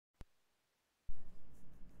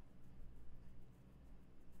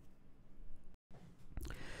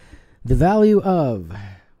The value of,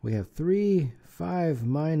 we have 3, 5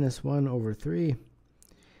 minus 1 over 3.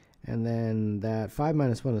 And then that 5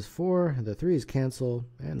 minus 1 is 4. The 3's cancel,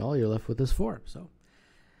 and all you're left with is 4. So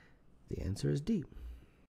the answer is D.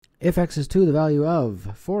 If x is 2, the value of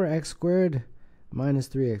 4x squared minus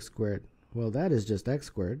 3x squared. Well, that is just x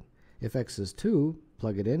squared. If x is 2,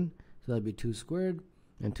 plug it in. So that'd be 2 squared,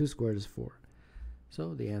 and 2 squared is 4.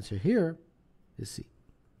 So the answer here is C.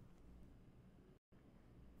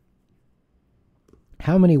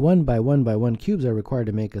 How many 1 by 1 by 1 cubes are required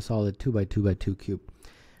to make a solid 2 by 2 by 2 cube?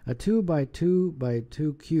 A 2 by 2 by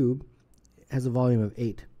 2 cube has a volume of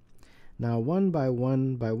 8. Now 1 by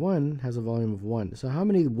 1 by 1 has a volume of 1. So how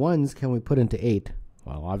many 1s can we put into 8?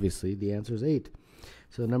 Well, obviously the answer is 8.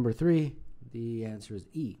 So number 3, the answer is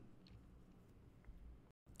E.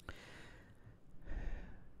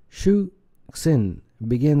 Shu Xin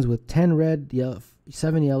begins with 10 red,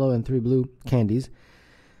 7 yellow, and 3 blue candies.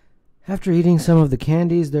 After eating some of the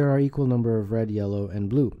candies, there are equal number of red, yellow, and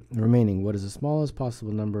blue remaining. What is the smallest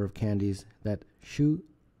possible number of candies that Shu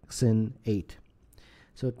Xin ate?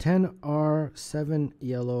 So 10 are 7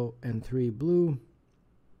 yellow and 3 blue.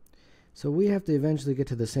 So we have to eventually get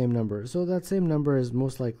to the same number. So that same number is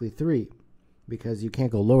most likely 3, because you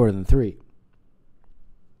can't go lower than 3.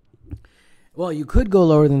 Well, you could go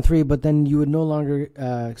lower than 3, but then you would no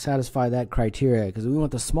longer satisfy that criteria, because we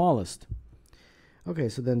want the smallest. Okay,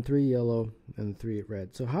 so then 3 yellow and 3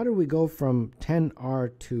 red. So how do we go from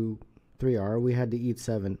 10R to 3R? We had to eat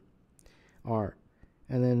 7R.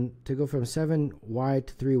 And then to go from 7Y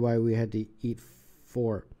to 3Y, we had to eat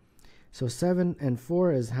 4. So 7 and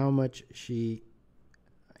 4 is how much she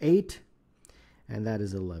ate, and that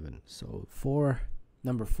is 11. So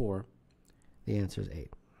number 4, the answer is 8.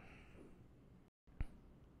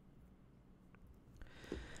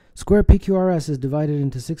 Square PQRS is divided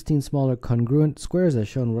into 16 smaller congruent squares as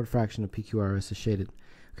shown. What fraction of PQRS is shaded?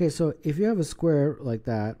 Okay, so if you have a square like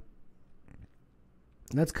that,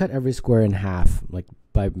 let's cut every square in half, like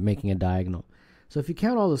by making a diagonal. So if you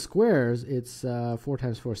count all the squares, it's 4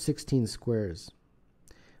 times 4, 16 squares.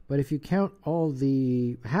 But if you count all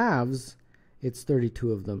the halves, it's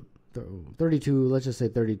 32 of them. 32, let's just say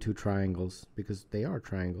 32 triangles, because they are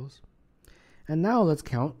triangles. And now let's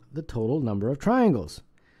count the total number of triangles.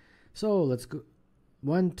 So let's go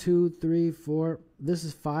 1, 2, 3, 4. This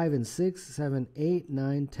is 5 and 6, 7, 8,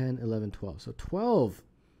 9, 10, 11, 12. So 12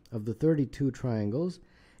 of the 32 triangles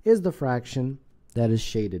is the fraction that is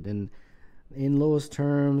shaded. And in lowest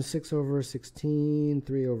terms, 6 over 16,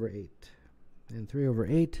 3 over 8. And 3 over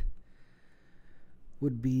 8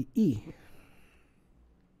 would be E.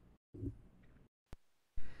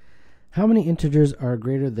 How many integers are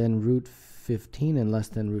greater than root 15 and less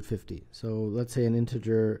than root 50? So let's say an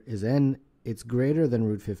integer is n, it's greater than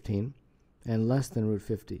root 15 and less than root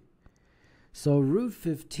 50. So root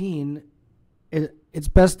 15, it's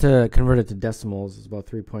best to convert it to decimals. It's about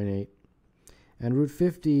 3.8. And root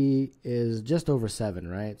 50 is just over 7,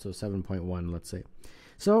 right? So 7.1, let's say.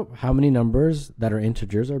 So how many numbers that are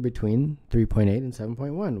integers are between 3.8 and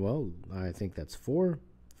 7.1? Well, I think that's 4,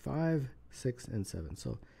 5, 6, and 7.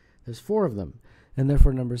 So there's 4 of them. And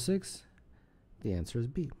therefore number 6, the answer is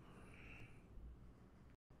B.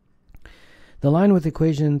 The line with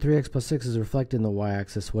equation 3x plus 6 is reflected in the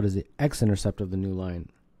y-axis. What is the x-intercept of the new line?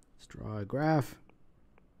 Let's draw a graph.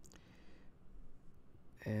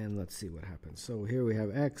 And let's see what happens. So here we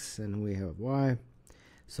have x and we have y.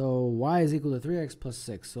 So y is equal to 3x plus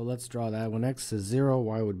 6. So let's draw that. When x is 0,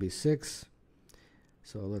 y would be 6.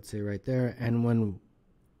 So let's say right there. And when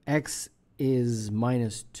x is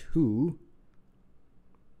minus 2,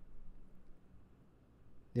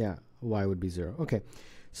 yeah, y would be 0. Okay,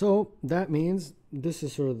 so that means this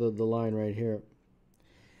is sort of the line right here.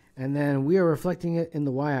 And then we are reflecting it in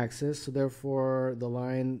the y-axis, so therefore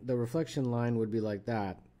the reflection line would be like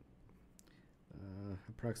that.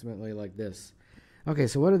 Approximately like this. Okay,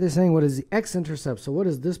 so what are they saying? What is the x-intercept? So what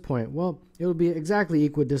is this point? Well, it would be exactly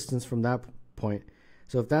equidistant from that point.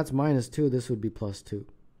 So if that's minus 2, this would be plus 2.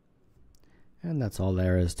 And that's all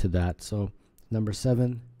there is to that. So number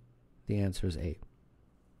 7, the answer is A.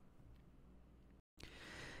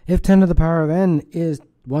 If 10 to the power of n is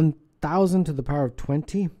 1,000 to the power of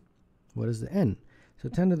 20, what is the n? So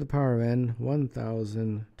 10 to the power of n,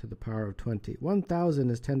 1,000 to the power of 20. 1,000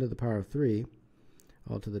 is 10 to the power of 3,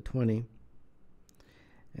 all to the 20.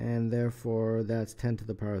 And therefore, that's 10 to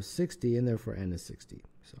the power of 60, and therefore n is 60.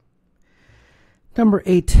 So number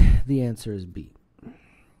 8, the answer is B.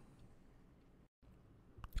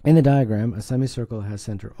 In the diagram, a semicircle has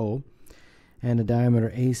center O and a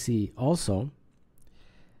diameter AC also.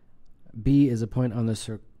 B is a point on the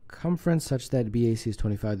circumference such that BAC is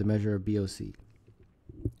 25, the measure of BOC.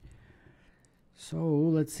 So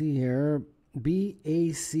let's see here.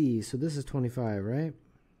 BAC, so this is 25, right?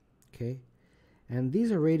 Okay. And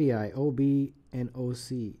these are radii, OB and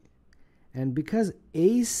OC. And because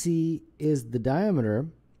AC is the diameter,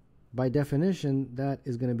 by definition, that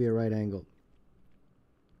is going to be a right angle.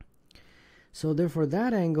 So therefore,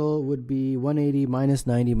 that angle would be 180 minus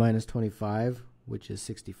 90 minus 25, which is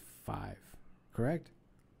 65, correct?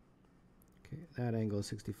 Okay, that angle is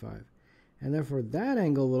 65. And therefore, that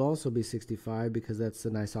angle will also be 65 because that's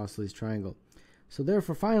an isosceles triangle. So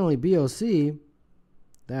therefore, finally, BOC,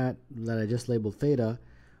 that I just labeled theta,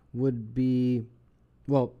 would be,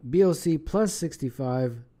 well, BOC plus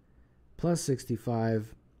 65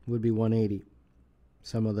 would be 180.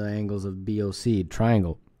 Some of the angles of BOC,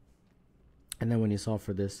 triangle. And then when you solve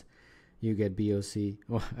for this, you get BOC.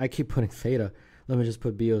 Well, I keep putting theta. Let me just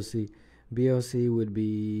put BOC. BOC would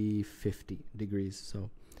be 50 degrees.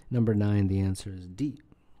 So number 9, the answer is D.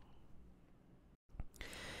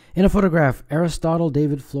 In a photograph, Aristotle,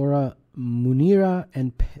 David, Flora, Munira,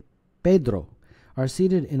 and Pedro are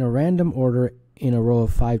seated in a random order in a row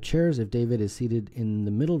of 5 chairs. If David is seated in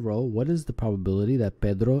the middle row, what is the probability that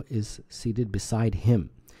Pedro is seated beside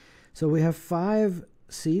him? So we have 5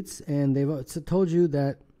 seats, and they've told you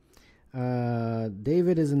that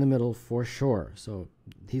David is in the middle for sure. So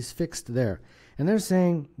he's fixed there. And they're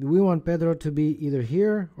saying we want Pedro to be either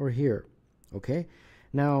here or here. Okay?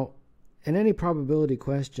 Now, in any probability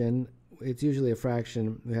question, it's usually a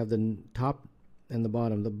fraction. We have the top and the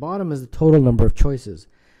bottom. The bottom is the total number of choices.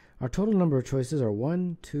 Our total number of choices are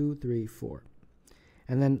 1, 2, 3, 4.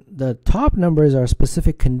 And then the top number is our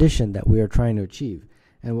specific condition that we are trying to achieve.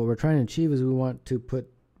 And what we're trying to achieve is we want to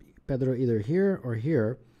put Pedro either here or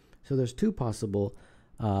here. So there's 2 possible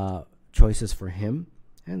choices for him,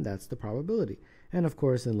 and that's the probability. And of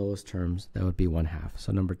course, in lowest terms, that would be 1/2.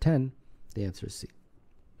 So number 10, the answer is C.